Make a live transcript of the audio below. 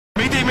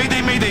Mayday,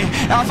 mayday, mayday.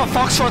 Alpha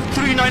Foxtrot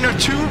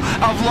 3902.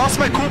 I've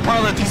lost my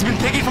co-pilot. He's been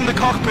taken from the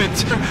cockpit.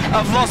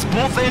 I've lost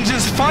both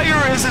engines.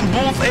 Fire is in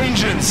both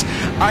engines.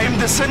 I am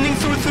descending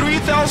through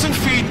 3,000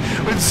 feet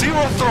with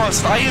zero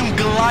thrust. I am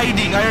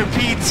gliding. I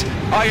repeat,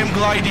 I am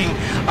gliding.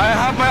 I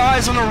have my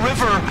eyes on a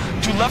river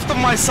to left of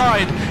my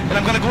side, and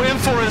I'm gonna go in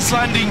for this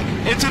landing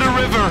into the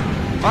river.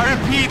 I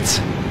repeat,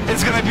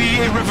 it's gonna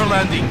be a river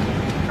landing.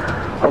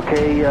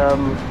 Okay,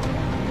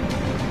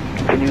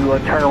 can you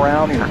turn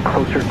around? You're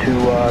closer to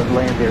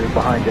land area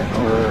behind it,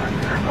 or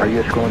are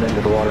you just going into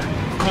the water?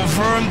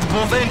 Confirmed,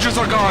 both engines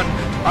are gone.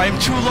 I am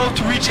too low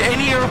to reach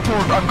any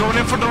airport. I'm going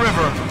in for the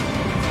river.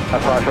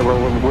 That's Roger,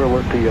 we'll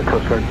alert the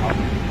Coast Guard.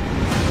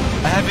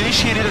 I have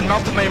initiated and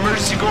mounted my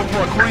emergency GoPro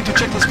according to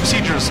checklist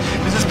procedures.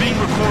 This is being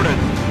recorded.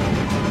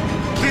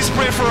 Please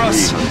pray for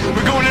us.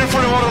 We're going in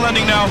for the water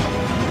landing now.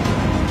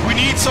 We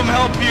need some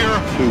help here.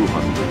 200.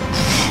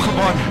 Come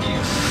on.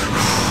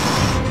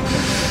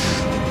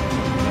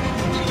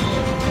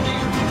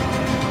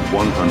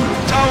 100.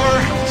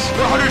 Tower,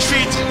 100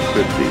 feet.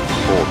 50,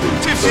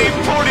 40, 50,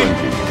 40. 20.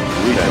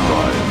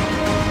 Retard.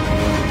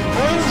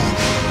 Oh.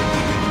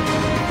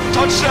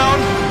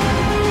 Touchdown.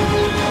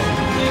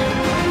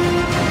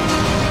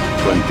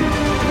 20.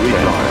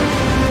 Retard.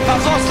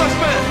 I've lost left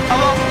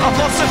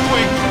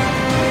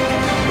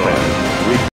wing.